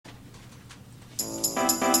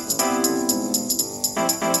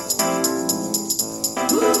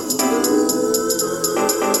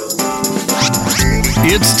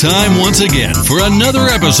It's time once again for another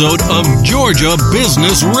episode of Georgia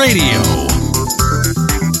Business Radio.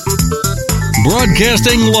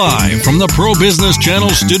 Broadcasting live from the Pro Business Channel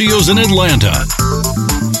studios in Atlanta.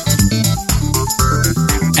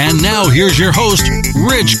 And now here's your host,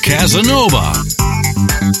 Rich Casanova.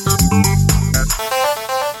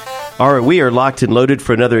 All right, we are locked and loaded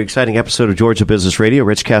for another exciting episode of Georgia Business Radio.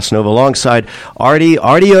 Rich Casanova alongside Artie.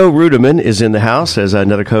 Artio Ruderman is in the house as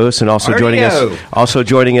another co-host, and also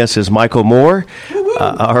joining us is Michael Moore.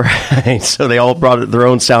 All right, so they all brought their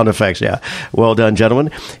own sound effects. Yeah, well done, gentlemen.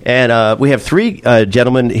 And we have three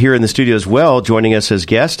gentlemen here in the studio as well joining us as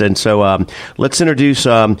guests. And so let's introduce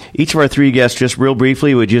each of our three guests just real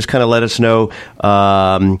briefly. Would you just kind of let us know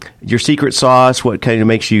your secret sauce, what kind of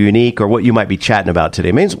makes you unique, or what you might be chatting about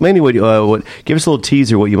today? Mainly, what give us a little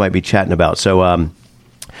teaser what you might be chatting about. So,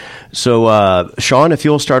 Sean, if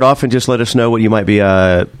you'll start off and just let us know what you might be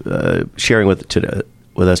sharing with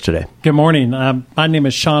us today. Good morning. My name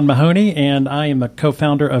is Sean Mahoney, and I am a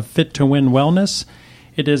co-founder of Fit to Win Wellness.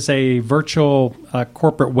 It is a virtual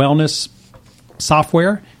corporate wellness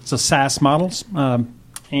software. It's a SaaS model,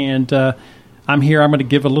 and I'm here. I'm going to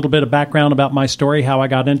give a little bit of background about my story, how I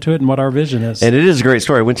got into it, and what our vision is. And it is a great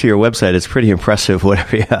story. I went to your website. It's pretty impressive.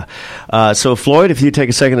 Whatever. Yeah. So, Floyd, if you take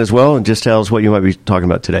a second as well, and just tell us what you might be talking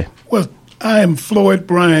about today. Well, I am Floyd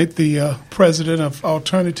Bryant, the president of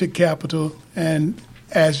Alternative Capital, and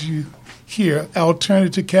as you hear,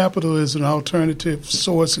 Alternative Capital is an alternative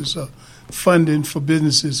sources of funding for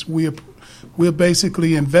businesses. We're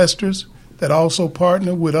basically investors that also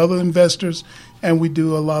partner with other investors, and we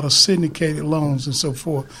do a lot of syndicated loans and so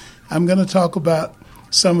forth. I'm going to talk about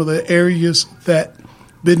some of the areas that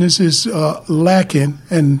businesses are lacking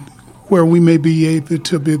and where we may be able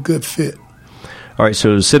to be a good fit. All right,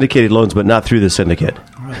 so syndicated loans, but not through the syndicate.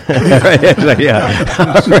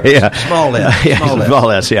 Small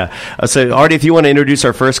S. So, Artie, if you want to introduce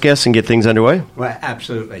our first guest and get things underway. Well,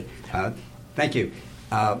 absolutely. Thank you.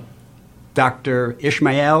 Dr.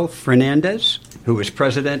 Ishmael Fernandez, who is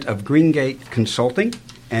president of Greengate Consulting,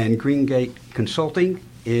 and Greengate Consulting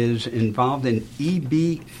is involved in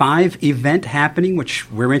EB5 event happening, which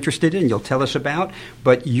we're interested in. You'll tell us about.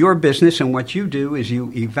 But your business and what you do is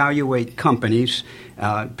you evaluate companies,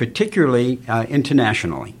 particularly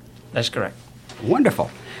internationally. That's correct.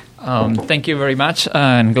 Wonderful. Thank you very much,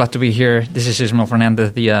 and glad to be here. This is Ismael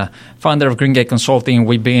Fernandez, the founder of Greengate Consulting.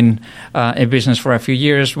 We've been in business for a few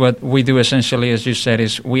years. What we do essentially, as you said,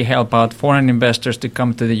 is we help out foreign investors to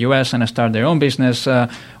come to the U.S. and start their own business,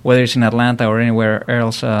 whether it's in Atlanta or anywhere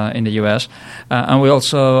else in the U.S. And we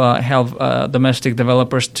also help domestic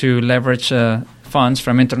developers to leverage funds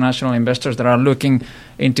from international investors that are looking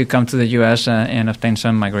into come to the U.S. And obtain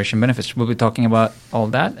some migration benefits. We'll be talking about all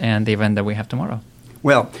that and the event that we have tomorrow.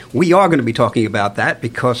 Well, we are going to be talking about that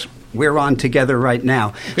because we're on together right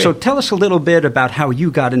now. Okay. So tell us a little bit about how you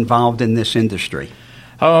got involved in this industry.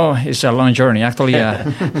 Oh, it's a long journey. Actually,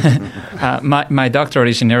 my doctorate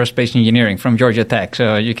is in aerospace engineering from Georgia Tech,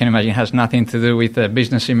 so you can imagine it has nothing to do with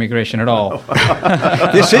business immigration at all.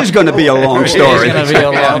 This is going to be a long story. It's going to be a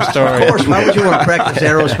long story. Of course, why would you want to practice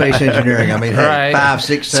aerospace engineering? I mean, right. 5,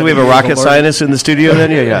 6, 7 So we have a rocket scientist in the studio then?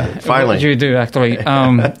 Yeah, finally. You do, actually.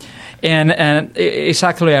 And it's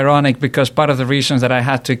actually ironic because part of the reasons that I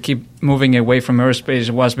had to keep moving away from aerospace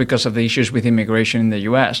was because of the issues with immigration in the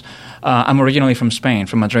U.S. I'm originally from Spain,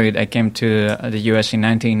 from Madrid. I came to the U.S. in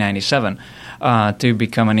 1997 to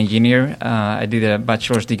become an engineer. I did a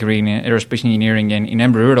bachelor's degree in aerospace engineering in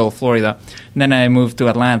Embry-Riddle, Florida. And then I moved to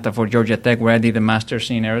Atlanta for Georgia Tech, where I did a master's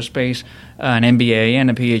in aerospace, an MBA, and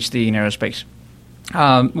a PhD in aerospace.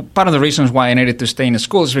 Part of the reasons why I needed to stay in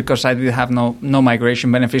school is because I did have no migration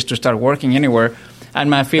benefits to start working anywhere, and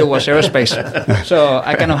my field was aerospace. So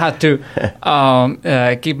I kind of had to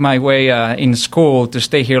keep my way in school to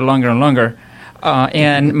stay here longer and longer.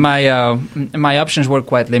 And my options were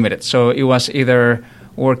quite limited. So it was either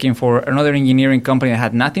working for another engineering company that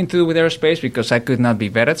had nothing to do with aerospace because I could not be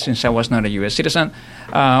vetted since I was not a U.S. citizen,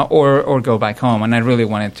 or go back home. And I really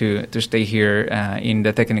wanted to stay here in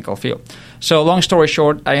the technical field. So long story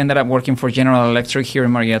short, I ended up working for General Electric here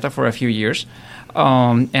in Marietta for a few years.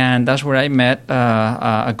 And that's where I met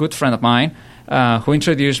a good friend of mine who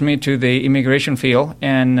introduced me to the immigration field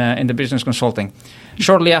and in the business consulting.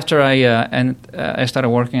 Shortly after I started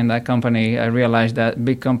working in that company, I realized that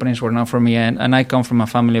big companies were not for me, and I come from a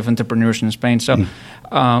family of entrepreneurs in Spain. So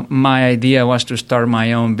my idea was to start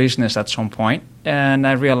my own business at some point, and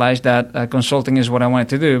I realized that consulting is what I wanted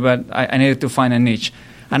to do, but I needed to find a niche.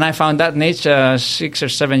 And I found that niche 6 or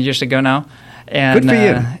 7 years ago now. And, good for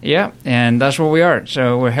you. Yeah, and that's where we are.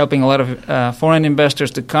 So we're helping a lot of foreign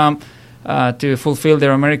investors to come to fulfill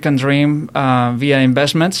their American dream via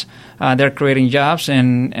investments. They're creating jobs,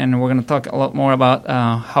 and we're going to talk a lot more about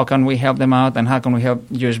how can we help them out and how can we help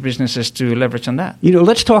U.S. businesses to leverage on that.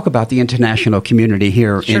 Let's talk about the international community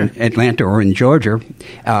here in Atlanta or in Georgia.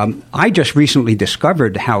 I just recently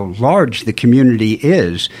discovered how large the community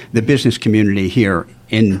is, the business community here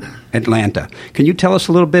in Atlanta. Can you tell us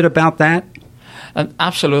a little bit about that?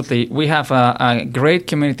 Absolutely. We have a great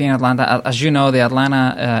community in Atlanta. As you know, the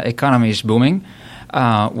Atlanta economy is booming.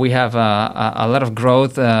 We have a lot of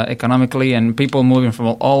growth economically and people moving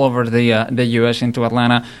from all over the U.S. into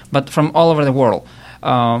Atlanta, but from all over the world.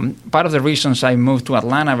 Part of the reasons I moved to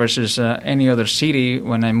Atlanta versus any other city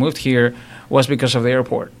when I moved here was because of the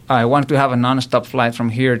airport. I wanted to have a nonstop flight from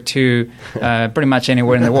here to pretty much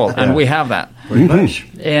anywhere in the world, and we have that. Pretty much.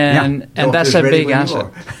 And that's a big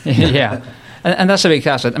asset. Yeah. And that's a big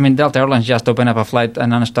asset. I mean, Delta Airlines just opened up a flight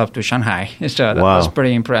nonstop to Shanghai. So that's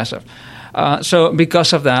pretty impressive. So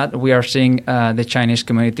because of that, we are seeing the Chinese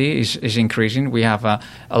community is increasing. We have a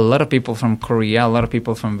lot of people from Korea, a lot of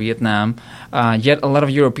people from Vietnam, yet a lot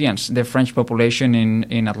of Europeans. The French population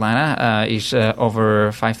in Atlanta is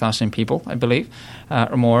over 5,000 people, I believe,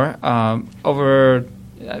 or more. Over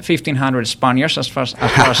 1,500 Spaniards, as far as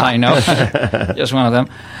I know, just one of them.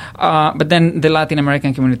 But then the Latin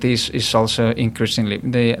American community is also increasingly.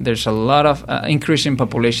 There's a lot of increasing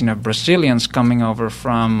population of Brazilians coming over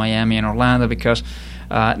from Miami and Orlando because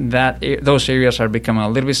those areas are becoming a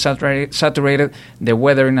little bit saturated. The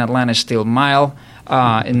weather in Atlanta is still mild,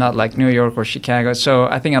 and not like New York or Chicago. So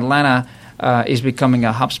I think Atlanta is becoming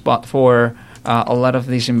a hub spot for a lot of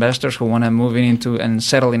these investors who want to move into and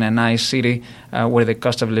settle in a nice city where the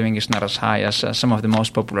cost of living is not as high as some of the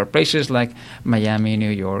most popular places like Miami,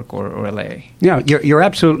 New York, or LA. Yeah, you're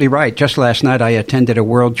absolutely right. Just last night I attended a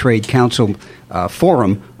World Trade Council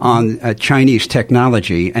forum on Chinese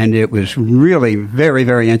technology, and it was really very,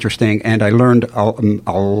 very interesting, and I learned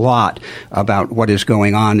a lot about what is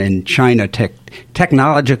going on in China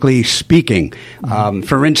technologically speaking.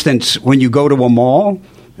 For instance, when you go to a mall,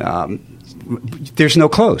 there's no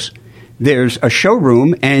clothes. There's a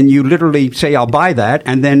showroom, and you literally say, I'll buy that,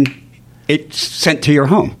 and then it's sent to your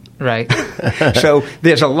home. Right. So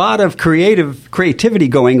there's a lot of creativity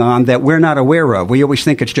going on that we're not aware of. We always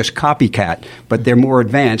think it's just copycat, but they're more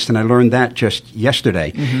advanced, and I learned that just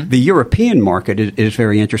yesterday. Mm-hmm. The European market is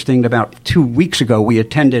very interesting. About 2 weeks ago, we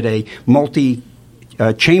attended a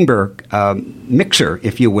chamber mixer,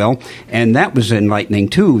 if you will, and that was enlightening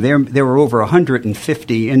too. There were over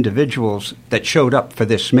 150 individuals that showed up for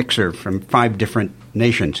this mixer from 5 different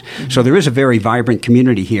nations. Mm-hmm. So there is a very vibrant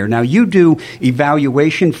community here. Now, you do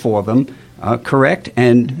evaluation for them, correct?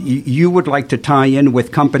 And you would like to tie in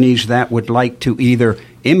with companies that would like to either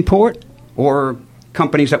import or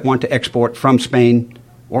companies that want to export from Spain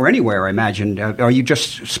or anywhere, I imagine. Are you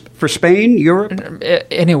just for Spain, Europe?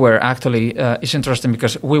 Anywhere, actually. It's interesting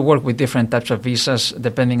because we work with different types of visas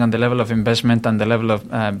depending on the level of investment and the level of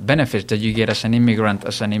benefits that you get as an immigrant,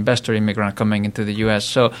 as an investor immigrant coming into the U.S.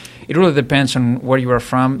 So it really depends on where you are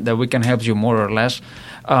from that we can help you more or less.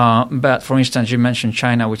 But for instance, you mentioned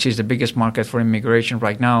China, which is the biggest market for immigration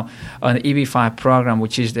right now. An EB-5 program,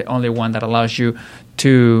 which is the only one that allows you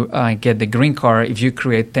to get the green card if you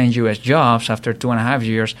create 10 U.S. jobs after 2.5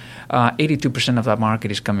 years. 82% of that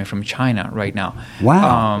market is coming from China right now.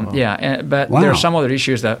 Wow. But there are some other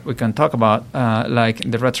issues that we can talk about, like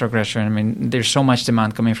the retrogression. I mean, there's so much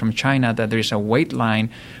demand coming from China that there is a wait line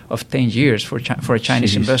of 10 years for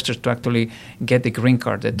Chinese investors to actually get the green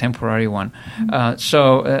card, the temporary one.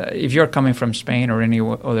 So if you're coming from Spain or any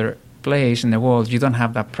other place in the world, you don't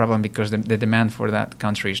have that problem because the demand for that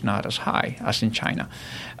country is not as high as in China.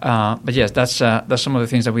 But yes, that's some of the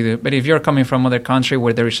things that we do. But if you're coming from other country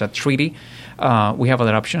where there is a treaty, we have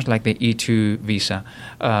other options like the E2 visa,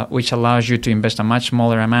 which allows you to invest a much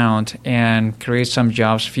smaller amount and create some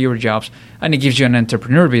jobs, fewer jobs, and it gives you an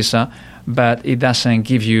entrepreneur visa, but it doesn't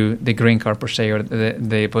give you the green card per se or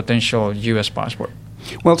the potential U.S. passport.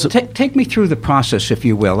 Well, take me through the process, if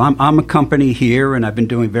you will. I'm a company here, and I've been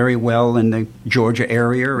doing very well in the Georgia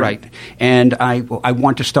area. Right. And I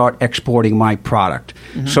want to start exporting my product.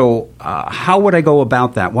 Mm-hmm. So how would I go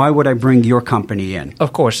about that? Why would I bring your company in?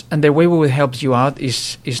 Of course. And the way we will help you out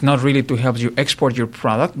is not really to help you export your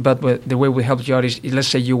product, but the way we help you out is let's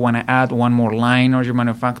say you want to add one more line or your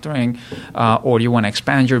manufacturing, or you want to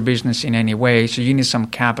expand your business in any way, so you need some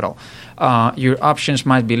capital. Your options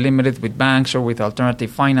might be limited with banks or with alternative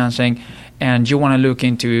alternative financing, and you want to look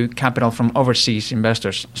into capital from overseas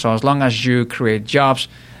investors. So as long as you create jobs,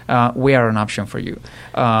 we are an option for you.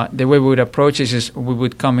 The way we would approach this is we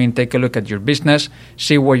would come in, take a look at your business,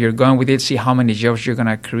 see where you're going with it, see how many jobs you're going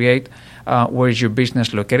to create, where is your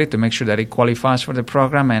business located to make sure that it qualifies for the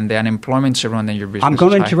program, and the unemployment surrounding your business. I'm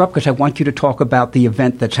going to interrupt because I want you to talk about the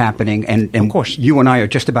event that's happening, and of course, you and I are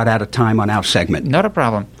just about out of time on our segment. Not a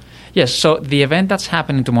problem. Yes, so the event that's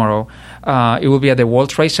happening tomorrow, it will be at the World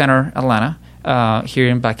Trade Center, Atlanta, here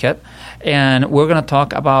in Buckhead. And we're going to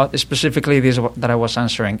talk about specifically this that I was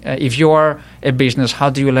answering. If you are a business, how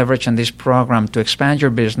do you leverage on this program to expand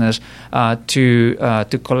your business, to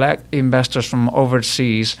collect investors from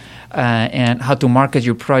overseas, and how to market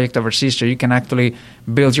your project overseas so you can actually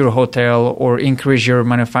build your hotel or increase your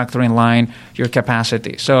manufacturing line, your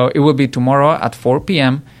capacity. So it will be tomorrow at 4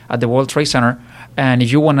 p.m. at the World Trade Center. And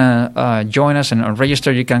if you want to join us and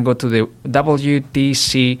register, you can go to the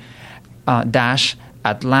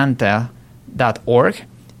WTC-Atlanta.org,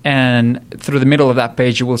 and through the middle of that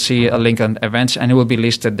page you will see a link on events, and it will be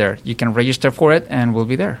listed there. You can register for it, and we'll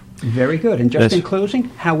be there. Very good. And just in closing,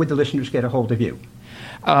 how would the listeners get a hold of you?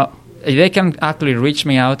 They can actually reach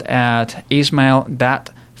me out at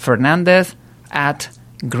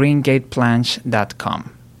ismail.fernandez@greengateplans.com.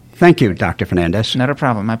 Thank you, Dr. Fernandez. Not a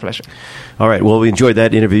problem. My pleasure. All right. Well, we enjoyed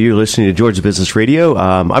that interview. You're listening to Georgia Business Radio.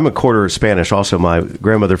 I'm a quarter Spanish, also. My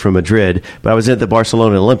grandmother from Madrid, but I was at the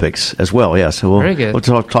Barcelona Olympics as well. Yeah, so we'll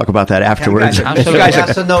talk about that afterwards. You guys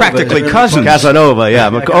are practically cousins. Casanova, yeah.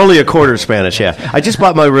 I'm only a quarter Spanish, yeah. I just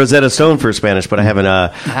bought my Rosetta Stone for Spanish, but I haven't I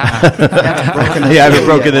haven't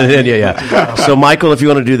broken it in yet. Yeah. So, Michael, if you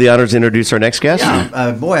want to do the honors, introduce our next guest.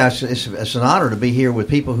 Yeah. Boy, it's an honor to be here with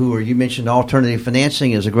people who are. You mentioned alternative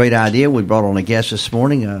financing is a great idea. We brought on a guest this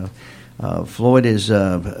morning. Floyd is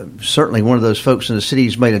certainly one of those folks in the city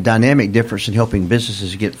who's made a dynamic difference in helping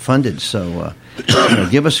businesses get funded. So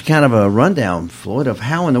give us kind of a rundown, Floyd, of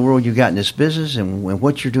how in the world you got in this business and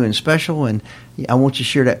what you're doing special. And I want you to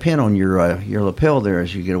share that pin on your lapel there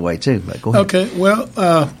as you get away, too. But go ahead. Okay. Well,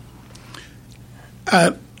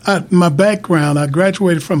 my background, I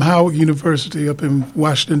graduated from Howard University up in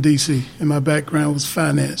Washington, D.C., and my background was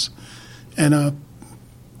finance. And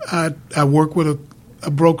I worked with a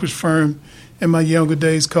brokerage firm in my younger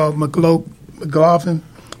days called McLaughlin,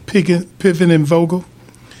 Piven and Vogel,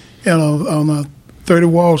 on 30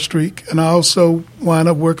 Wall Street. And I also wound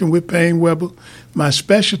up working with Payne Weber. My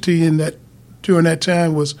specialty during that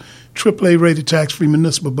time was AAA rated tax-free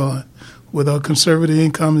municipal bond with a conservative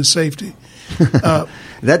income and safety.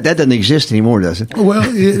 That doesn't exist anymore, does it?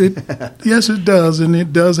 Well, yes, it does, and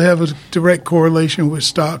it does have a direct correlation with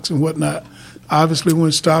stocks and whatnot. Obviously,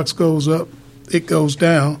 when stocks goes up, it goes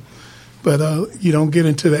down, but you don't get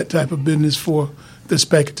into that type of business for the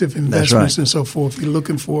speculative investments and so forth. You're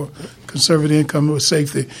looking for conservative income or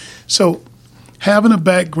safety. So having a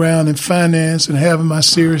background in finance and having my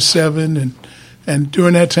Series 7 and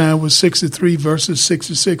during that time was 63 versus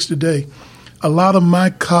 66 today, a lot of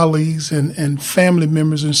my colleagues and family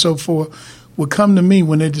members and so forth would come to me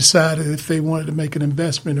when they decided if they wanted to make an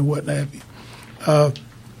investment and what have you.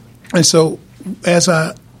 And so as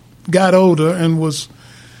I got older and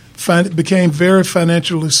became very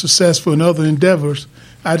financially successful in other endeavors,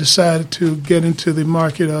 I decided to get into the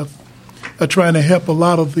market of trying to help a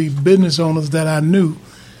lot of the business owners that I knew.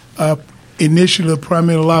 Initially,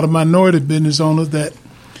 primarily a lot of minority business owners that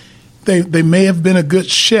they may have been a good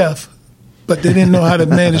chef, but they didn't know how to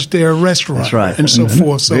manage their restaurant and so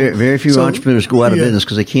forth. So very few entrepreneurs go out of business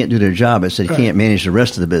because they can't do their job. It's they can't manage the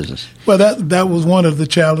rest of the business. Well, that was one of the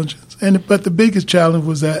challenges. But the biggest challenge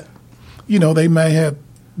was that, they may have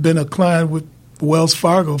been a client with Wells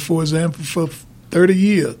Fargo, for example, for 30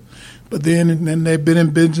 years. But then they've been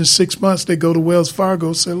in business 6 months. They go to Wells Fargo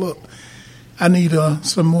and say, look, I need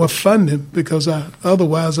some more funding because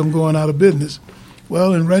otherwise I'm going out of business.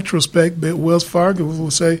 Well, in retrospect, Wells Fargo will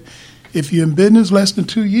say, if you're in business less than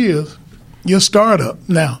 2 years, you're a startup.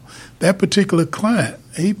 Now, that particular client,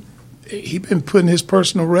 he been putting his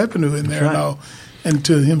personal revenue in there and all. And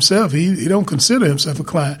to himself, he don't consider himself a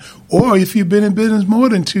client. Or if you've been in business more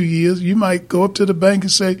than 2 years, you might go up to the bank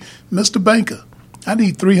and say, Mr. Banker, I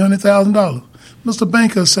need $300,000. Mr.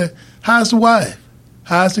 Banker will say, how's the wife?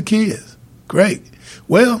 How's the kids? Great.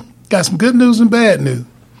 Well, got some good news and bad news.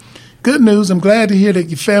 Good news, I'm glad to hear that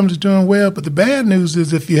your family's doing well, but the bad news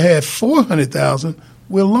is if you had $400,000,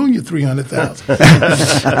 we'll loan you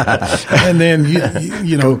 $300,000. And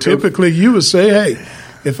then, typically you would say, hey,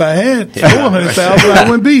 if I had $400,000, I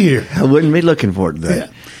wouldn't be here. I wouldn't be looking for it today. Yeah.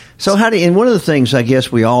 So and one of the things I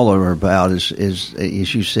guess we all are about is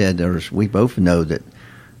as you said, or as we both know, that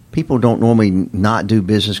people don't normally not do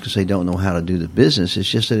business because they don't know how to do the business. It's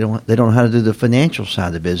just they don't know how to do the financial side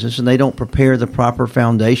of the business, and they don't prepare the proper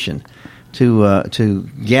foundation to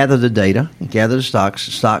gather the data, gather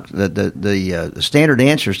the the standard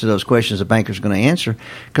answers to those questions the banker's going to answer,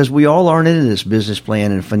 because we all aren't into this business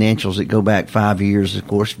plan and financials that go back 5 years. Of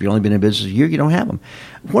course, if you've only been in business a year, you don't have them.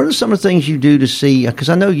 What are some of the things you do to see, because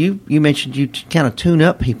I know you mentioned you kind of tune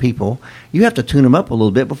up people. You have to tune them up a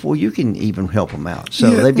little bit before you can even help them out. So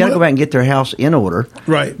they've got to go back and get their house in order.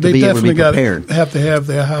 Right. They definitely got to have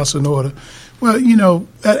their house in order. Well,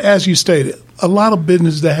 as you stated, a lot of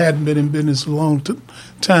business that hadn't been in business a long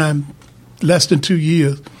time, less than 2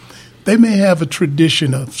 years, they may have a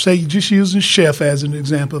tradition of, say, just using chef as an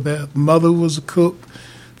example. Their mother was a cook,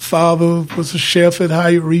 father was a chef at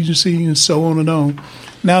Hyatt Regency, and so on and on.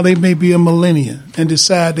 Now they may be a millennial and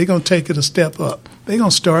decide they're going to take it a step up. They're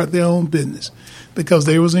going to start their own business because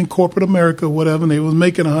they was in corporate America or whatever, and they was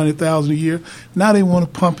making $100,000 a year. Now they want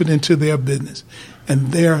to pump it into their business.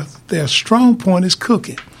 And their strong point is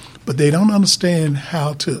cooking. But they don't understand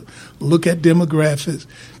how to look at demographics,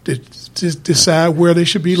 to decide where they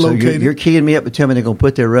should be located. So you're keying me up to tell me they're going to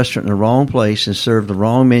put their restaurant in the wrong place and serve the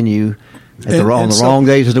wrong menu at the wrong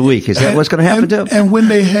days of the week. Is that what's going to happen to them? And when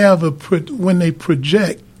they when they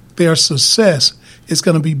project their success, it's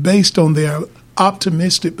going to be based on their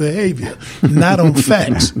optimistic behavior, not on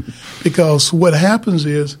facts. Because what happens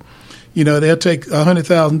is, they'll take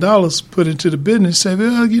 $100,000, put into the business, say,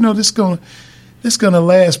 well, this is going to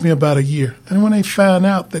last me about a year. And when they find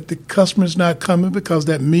out that the customer's not coming because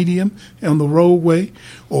that medium on the roadway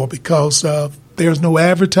or because there's no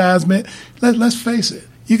advertisement, let's face it,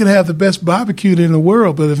 you can have the best barbecue in the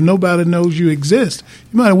world, but if nobody knows you exist,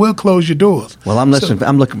 you might as well close your doors. Well, I'm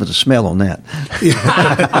looking for the smell on that.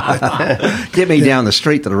 Get me down the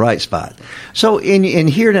street to the right spot. So in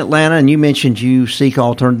here in Atlanta, and you mentioned you seek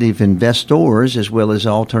alternative investors as well as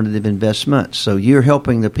alternative investments. So you're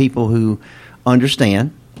helping the people who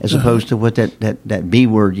understand, as opposed to what that B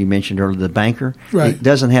word you mentioned earlier, the banker. Right. It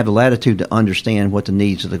doesn't have the latitude to understand what the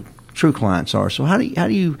needs of the true clients are. So how do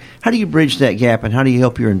you bridge that gap, and how do you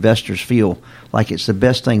help your investors feel like it's the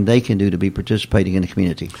best thing they can do to be participating in the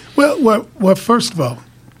community? Well, first of all,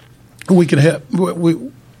 we can help.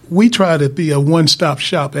 We try to be a one-stop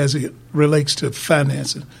shop as it relates to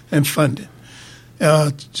financing and funding.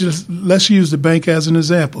 Just let's use the bank as an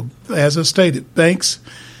example. As I stated, banks.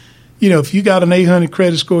 If you got an 800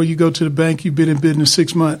 credit score, you go to the bank, you've been in business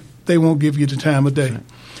 6 months, they won't give you the time of day. Right.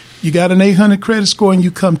 You got an 800 credit score and you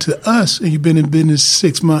come to us and you've been in business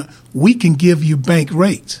 6 months, we can give you bank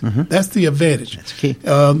rates. Mm-hmm. That's the advantage. That's key.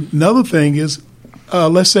 Another thing is,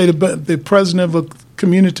 let's say the president of a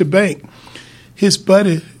community bank, his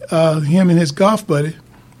buddy, him and his golf buddy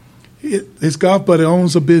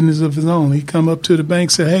owns a business of his own. He come up to the bank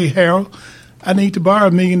and say, hey, Harold, I need to borrow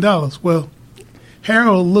 $1 million. Well,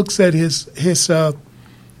 Harold looks at his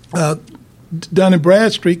Dun &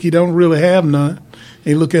 Bradstreet. He don't really have none.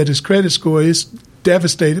 He look at his credit score. He's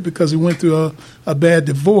devastated because he went through a bad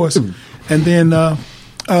divorce. And then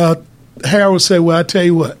Harold would say, well, I tell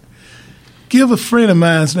you what, give a friend of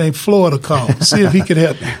mine named Floyd a call, see if he could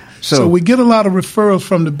help you. So we get a lot of referrals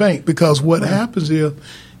from the bank because what happens is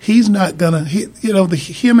he's not going to,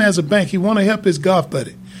 him as a bank, he want to help his golf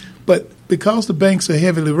buddy. But because the banks are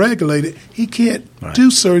heavily regulated, he can't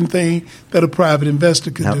do certain things that a private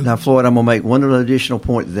investor can do. Now, Floyd, I'm going to make one additional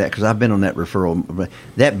point to that because I've been on that referral.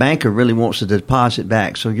 That banker really wants to deposit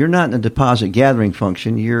back. So you're not in a deposit gathering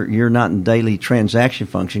function. You're not in daily transaction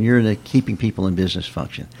function. You're in a keeping people in business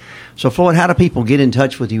function. So, Floyd, how do people get in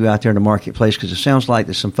touch with you out there in the marketplace? Because it sounds like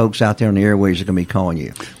there's some folks out there in the airways that are going to be calling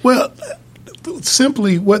you. Well,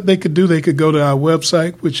 simply what they could do, they could go to our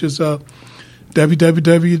website, which is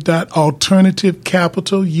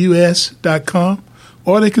www.alternativecapitalus.com,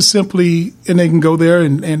 or they could simply, and they can go there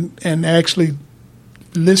and actually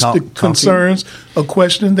list the concerns or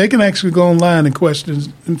questions. They can actually go online and questions,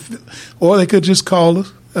 or they could just call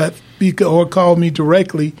us or call me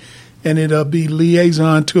directly, and it'll be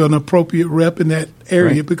liaison to an appropriate rep in that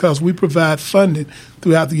area because we provide funding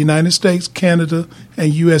throughout the United States, Canada,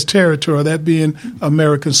 and U.S. territory, that being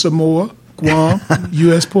American Samoa, Guam,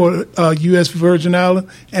 U.S. Virgin Island,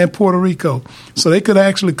 and Puerto Rico. So they could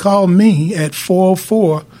actually call me at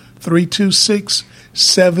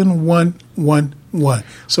 404-326-7111.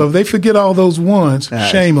 So if they forget all those ones,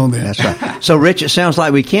 shame on them. That's right. So, Rich, it sounds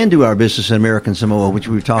like we can do our business in American Samoa, which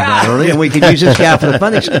we were talking about earlier, and we could use this guy for the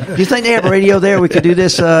funding. Do you think they have a radio there? We could do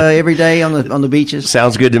this every day on the beaches.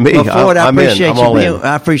 Sounds good to me. Well, Floyd, I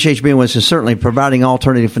appreciate you being with us, and certainly providing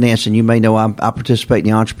alternative financing. You may know I participate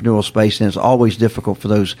in the entrepreneurial space, and it's always difficult for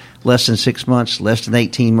those less than 6 months, less than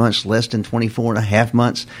 18 months, less than 24 and a half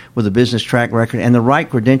months with a business track record and the right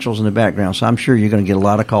credentials in the background. So I'm sure you're going to get a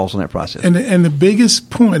lot of calls on that process. And the biggest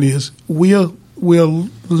point is we'll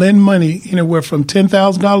lend money anywhere from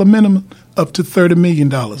 $10,000 minimum up to $30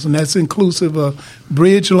 million, and that's inclusive of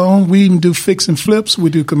bridge loan. We even do fix and flips. We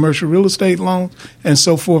do commercial real estate loans, and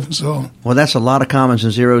so forth and so on. Well, that's a lot of commons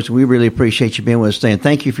and zeros. We really appreciate you being with us today, and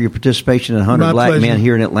thank you for your participation in 100 Black Men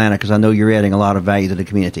here in Atlanta, because I know you're adding a lot of value to the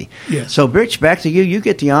community. Yes. So, Rich, back to you. You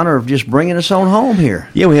get the honor of just bringing us on home here.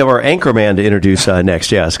 Yeah, we have our anchor man to introduce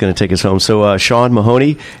next. Yeah, it's going to take us home. So, Sean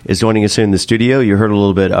Mahoney is joining us in the studio. You heard a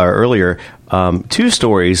little bit earlier. Two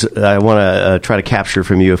stories that I want to try to capture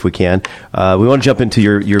from you if we can. We want to jump into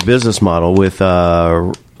your business model with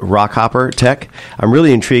Rockhopper Tech. I'm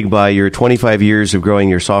really intrigued by your 25 years of growing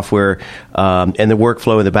your software and the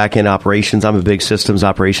workflow and the back-end operations. I'm a big systems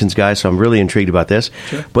operations guy, so I'm really intrigued about this.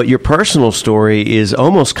 Sure. But your personal story is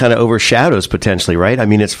almost kind of overshadows potentially, right? I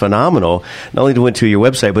mean, it's phenomenal. Not only went to your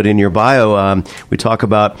website, but in your bio, we talk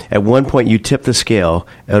about at one point you tipped the scale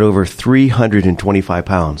at over 325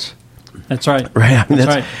 pounds. That's right. Right. I mean,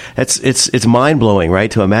 that's right. It's mind blowing, right?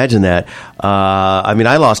 To imagine that. I mean,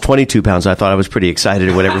 I lost 22 pounds. I thought I was pretty excited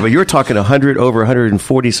or whatever, but you're talking over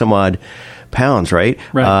 140 some odd pounds, right?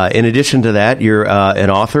 Right. In addition to that, you're an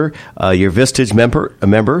author. You're Vistage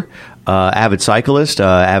member, avid cyclist,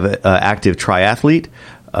 active triathlete.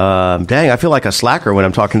 Dang, I feel like a slacker when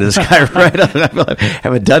I'm talking to this guy, right? I feel like I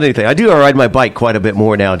haven't done anything. I do ride my bike quite a bit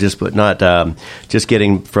more now, but not just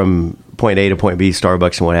getting from point A to point B,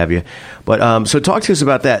 Starbucks and what have you. But so talk to us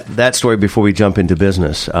about that story before we jump into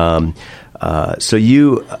business. So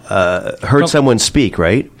you heard someone speak,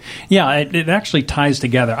 right? Yeah, it actually ties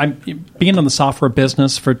together. I'm being in the software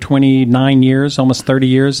business for 29 years, almost 30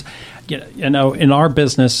 years. You know, in our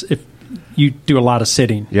business, if you do a lot of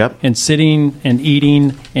sitting. Yep. And sitting and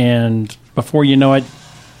eating, and before you know it,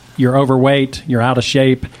 you're overweight, you're out of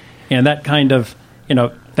shape, and that kind of,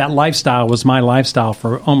 that lifestyle was my lifestyle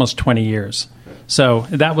for almost 20 years. So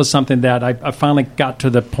that was something that I finally got to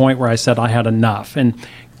the point where I said I had enough. And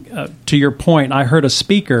to your point, I heard a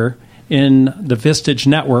speaker in the Vistage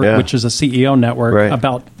Network, which is a CEO network,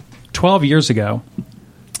 about 12 years ago.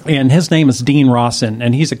 And his name is Dean Rawson,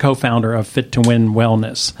 and he's a co-founder of Fit to Win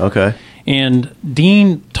Wellness. Okay. And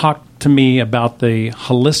Dean talked to me about the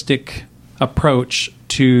holistic approach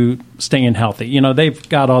to staying healthy. They've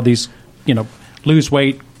got all these, lose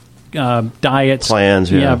weight diets. Plans,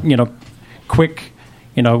 quick,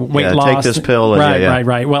 weight loss. Take this pill. And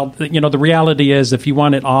Right. Well, the reality is if you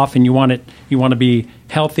want it off and you want to be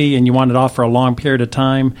healthy and you want it off for a long period of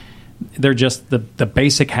time, they're just the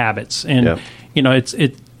basic habits. And,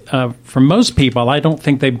 for most people, I don't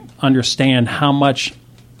think they understand how much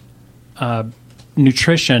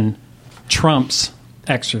nutrition trumps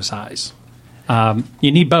exercise.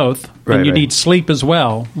 You need both, and you need sleep as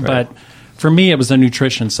well. Right. But for me, it was the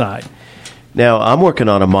nutrition side. Now, I'm working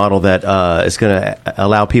on a model that is going to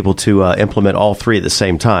allow people to implement all three at the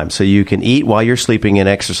same time. So you can eat while you're sleeping and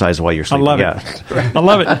exercise while you're sleeping. I love it. I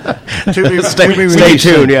love it. Stay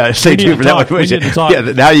tuned. Yeah, stay tuned for that one.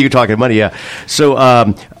 Yeah, now you're talking money. Yeah. So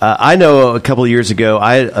I know a couple of years ago,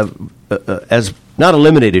 I as not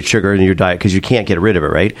eliminated sugar in your diet because you can't get rid of it,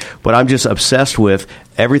 right? But I'm just obsessed with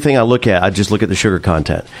everything I look at. I just look at the sugar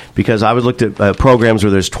content because I would look at programs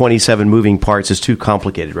where there's 27 moving parts. It's too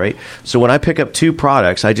complicated, right? So when I pick up two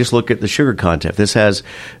products, I just look at the sugar content. This has,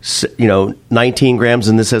 19 grams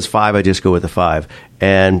and this has 5. I just go with the 5.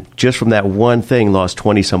 And just from that one thing, lost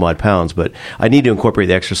 20 some odd pounds. But I need to incorporate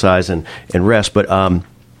the exercise and rest. But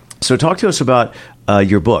so talk to us about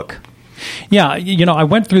your book. Yeah, I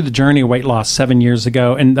went through the journey of weight loss 7 years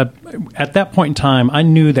ago, and at that point in time, I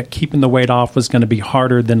knew that keeping the weight off was going to be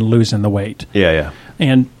harder than losing the weight. Yeah.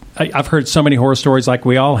 And I've heard so many horror stories like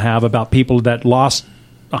we all have about people that lost,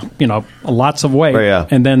 lots of weight,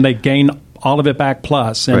 and then they gain all of it back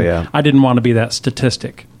plus, and I didn't want to be that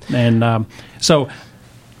statistic. And so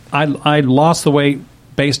I lost the weight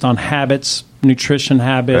based on habits, nutrition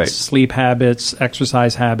habits, sleep habits,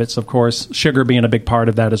 exercise habits, of course, sugar being a big part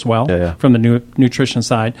of that as well from the nutrition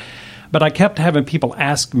side. But I kept having people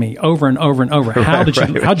ask me over and over and over, how'd you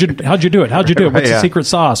do it? How'd you do it? What's the secret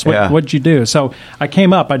sauce? What'd you do? So I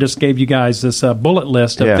came up, I just gave you guys this bullet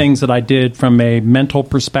list of things that I did from a mental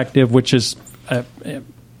perspective, which is a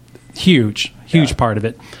huge part of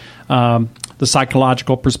it. the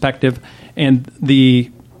psychological perspective, and the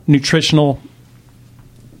nutritional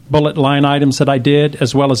bullet line items that I did,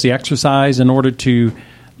 as well as the exercise, in order to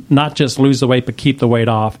not just lose the weight but keep the weight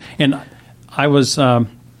off. And I was,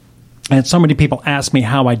 and so many people ask me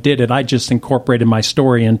how I did it. I just incorporated my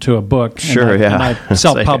story into a book. Sure, and I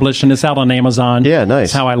self-published, and it's out on Amazon. Yeah, nice.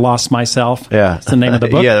 It's How I Lost Myself. Yeah, it's the name of the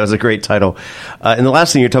book. Yeah, that was a great title. And the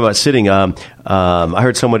last thing you're talking about sitting, I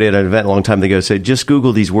heard somebody at an event a long time ago say, just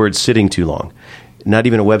Google these words "sitting too long." Not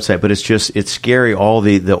even a website, but it's scary, all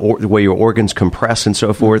the way your organs compress and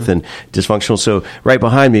so forth, and dysfunctional. So right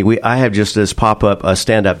behind me, I have just this pop-up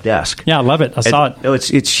stand-up desk. Yeah, I love it. I saw it. Oh, it's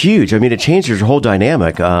huge. I mean, it changes your whole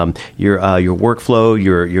dynamic, your workflow,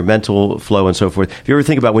 your mental flow, and so forth. If you ever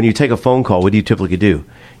think about when you take a phone call, what do you typically do?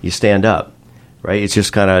 You stand up. Right, it's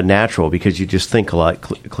just kind of natural because you just think a lot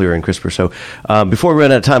clearer and crisper. So, before we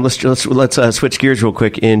run out of time, let's switch gears real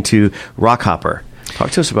quick into Rockhopper.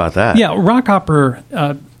 Talk to us about that. Yeah,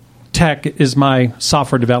 Rockhopper Tech is my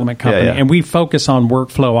software development company, and we focus on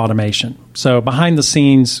workflow automation. So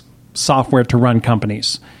behind-the-scenes software to run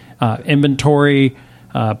companies, inventory,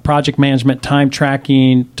 project management, time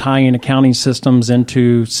tracking, tying accounting systems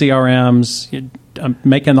into CRMs,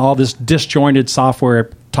 making all this disjointed software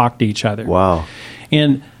talk to each other. Wow.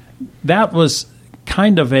 And that was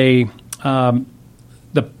kind of the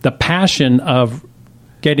passion of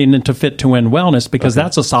getting into Fit to Win Wellness, because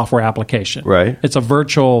that's a software application. Right. It's a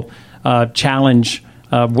virtual challenge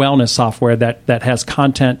wellness software that has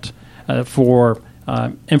content for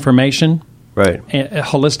information, right?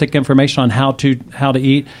 Holistic information on how to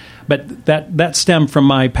eat. But that stemmed from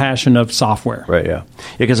my passion of software. Right, yeah.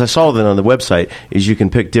 Because I saw that on the website is you can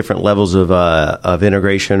pick different levels of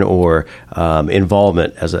integration or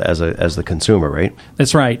involvement as the consumer, right?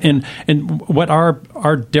 That's right. And what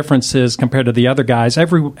our difference is compared to the other guys,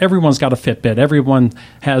 everyone's got a Fitbit. Everyone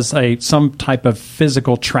has some type of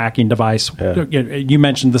physical tracking device. Yeah. You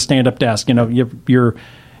mentioned the stand-up desk.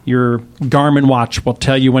 Your Garmin watch will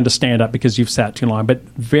tell you when to stand up because you've sat too long. But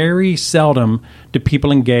very seldom do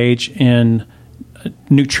people engage in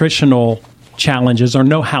nutritional challenges or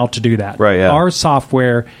know how to do that. Right, yeah. Our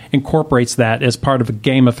software incorporates that as part of a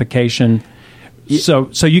gamification. So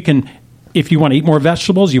you can, if you want to eat more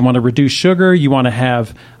vegetables, you want to reduce sugar, you want to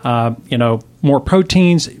have more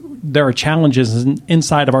proteins. There are challenges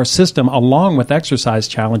inside of our system, along with exercise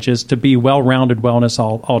challenges, to be well-rounded wellness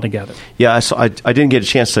altogether. Yeah, I didn't get a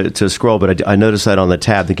chance to scroll, but I noticed that on the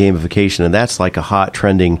tab, the gamification, and that's like a hot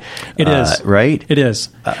trending. It is, right? It is.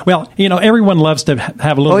 Well, everyone loves to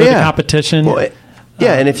have a little bit of competition. Well,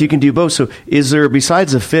 yeah, and if you can do both. So, is there,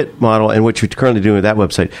 besides the Fit model and what you're currently doing with that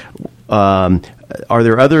website, are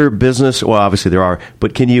there other business? Well, obviously there are,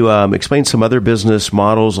 but can you explain some other business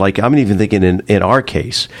models? Like, I'm even thinking in our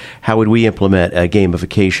case, how would we implement a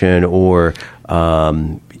gamification or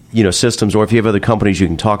systems, or if you have other companies you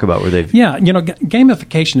can talk about where they've... Yeah,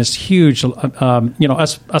 gamification is huge.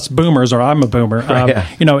 Us boomers, or I'm a boomer,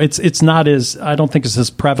 it's not as, I don't think it's as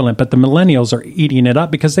prevalent, but the millennials are eating it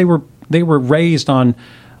up because they were raised on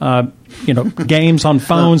games on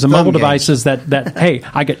phones and mobile devices that hey,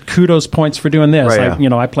 I get kudos points for doing this. Right,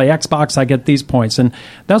 yeah. I play Xbox, I get these points, and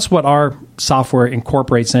that's what our software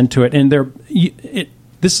incorporates into it. And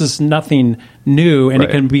this is nothing new, and it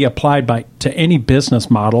can be applied to any business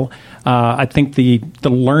model. I think the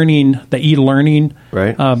e-learning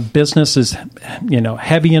business is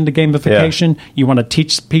heavy into gamification. Yeah. You want to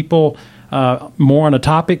teach people more on a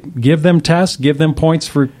topic, give them tests, give them points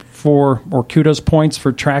for or kudos points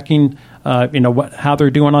for tracking how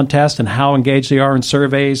they're doing on tests and how engaged they are in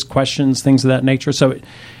surveys, questions, things of that nature. So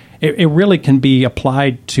it really can be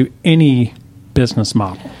applied to any business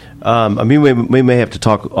model. We may have to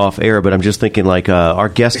talk off air, but I'm just thinking like our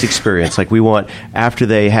guest experience. Like we want, after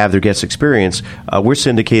they have their guest experience, we're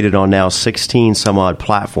syndicated on now 16 some odd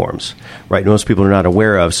platforms, right? Most people are not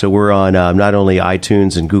aware of. So we're on not only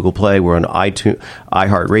iTunes and Google Play, we're on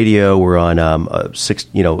iHeartRadio, we're on 6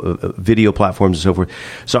 video platforms and so forth.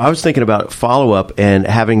 So I was thinking about follow up and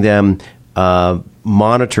having them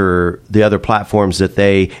monitor the other platforms that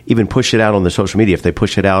they even push it out on the social media. If they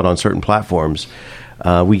push it out on certain platforms,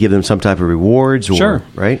 we give them some type of rewards,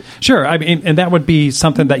 right? Sure. I mean, and that would be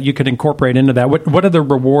something that you could incorporate into that. What do the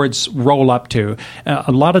rewards roll up to?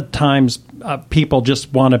 A lot of times, people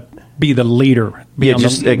just want to be the leader.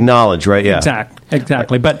 Acknowledge, right? Yeah,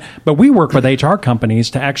 exactly. But we work with HR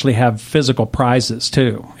companies to actually have physical prizes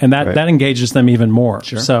too, and that engages them even more.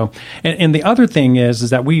 Sure. So, and the other thing is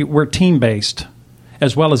that we're team based,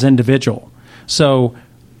 as well as individual. So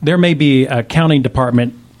there may be an accounting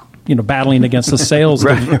department battling against the sales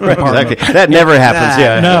department. Exactly. That never happens.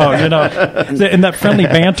 Yeah. No, and that friendly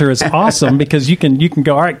banter is awesome because you can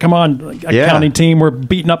go, all right, come on, accounting team, we're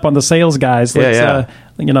beating up on the sales guys. Let's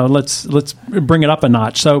bring it up a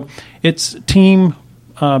notch. So it's team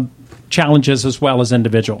challenges as well as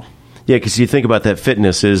individual. Yeah, because you think about that,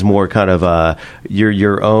 fitness is more kind of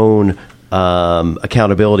your own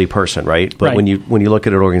accountability person, right? But when you look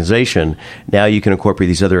at an organization, now you can incorporate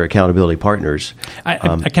these other accountability partners.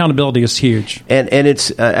 Accountability is huge, and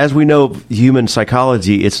it's as we know, human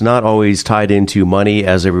psychology. It's not always tied into money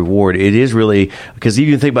as a reward. It is really because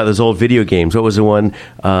you think about those old video games. What was the one?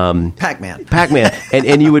 Pac-Man.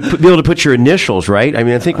 and you would be able to put your initials, right? I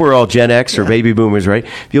mean, I think we're all Gen X or baby boomers, right?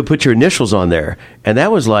 You'll put your initials on there, and that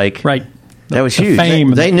was like right. That was huge. They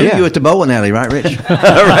knew you at the bowling alley, right, Rich?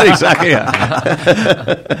 Right, exactly.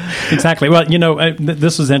 Yeah. Exactly. Well,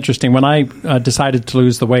 this is interesting. When I decided to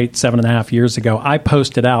lose the weight 7.5 years ago, I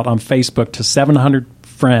posted out on Facebook to 700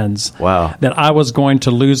 friends that I was going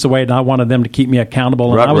to lose the weight, and I wanted them to keep me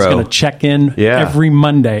accountable, and I was going to check in every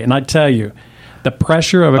Monday. And I tell you, the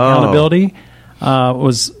pressure of accountability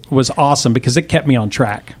was awesome because it kept me on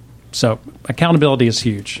track. So accountability is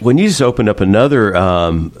huge. When you just opened up another,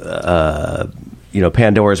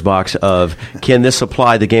 Pandora's box of can this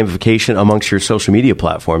apply the gamification amongst your social media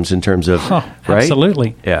platforms in terms of right?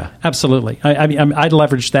 Absolutely, yeah, absolutely. I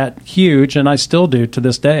leveraged that huge, and I still do to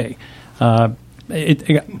this day.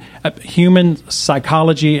 Human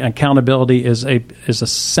psychology and accountability is a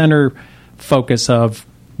center focus of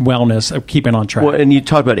wellness, of keeping on track. Well, and you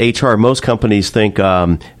talk about HR. Most companies think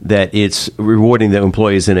that it's rewarding the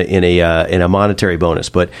employees in a monetary bonus,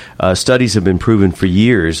 but studies have been proven for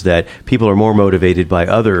years that people are more motivated by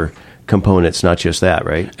other components, not just that,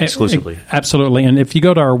 right? Exclusively. Absolutely. And if you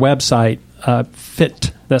go to our website,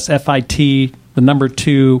 FIT, that's FIT, the number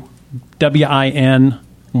 2, WIN,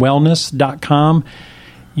 wellness.com,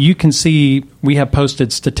 you can see we have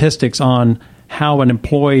posted statistics on how an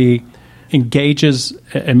employee engages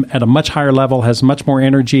at a much higher level, has much more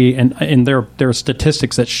energy, and there are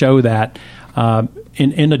statistics that show that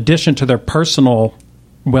in addition to their personal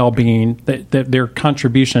well-being, that their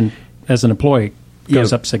contribution as an employee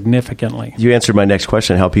goes up significantly. You answered my next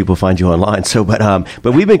question, how people find you online. So, but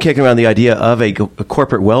we've been kicking around the idea of a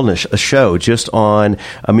corporate wellness show just on.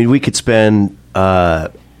 I mean, we could spend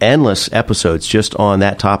endless episodes just on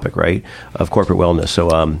that topic, right, of corporate wellness.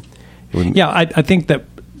 So, I think that.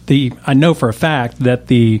 I know for a fact that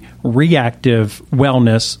the reactive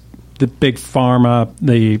wellness, the big pharma,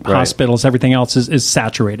 the hospitals, everything else is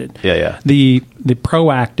saturated. Yeah. The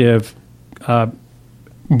proactive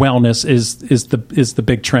wellness is the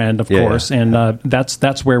big trend, of course, and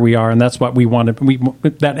that's where we are, and that's what we want to.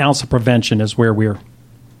 That ounce of prevention is where we're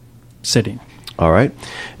sitting. All right,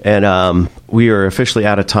 and we are officially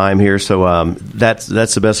out of time here, so that's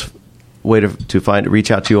the best way to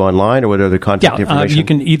reach out to you online, or what other contact information? You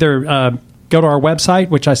can either go to our website,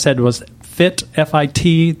 which I said was FIT,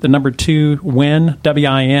 FIT, the number 2, WIN,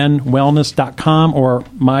 WIN, wellness.com, or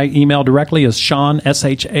my email directly is Shawn,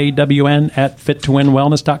 SHAWN, at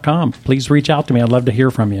fittowinwellness.com. Please reach out to me. I'd love to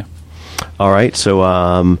hear from you. All right,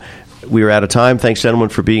 so we are out of time. Thanks, gentlemen,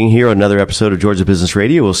 for being here on another episode of Georgia Business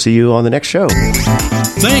Radio. We'll see you on the next show.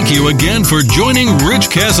 Thank you again for joining Rich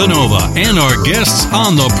Casanova and our guests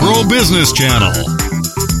on the Pro Business Channel.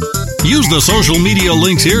 Use the social media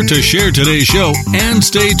links here to share today's show and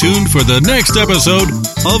stay tuned for the next episode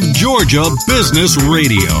of Georgia Business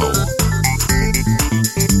Radio.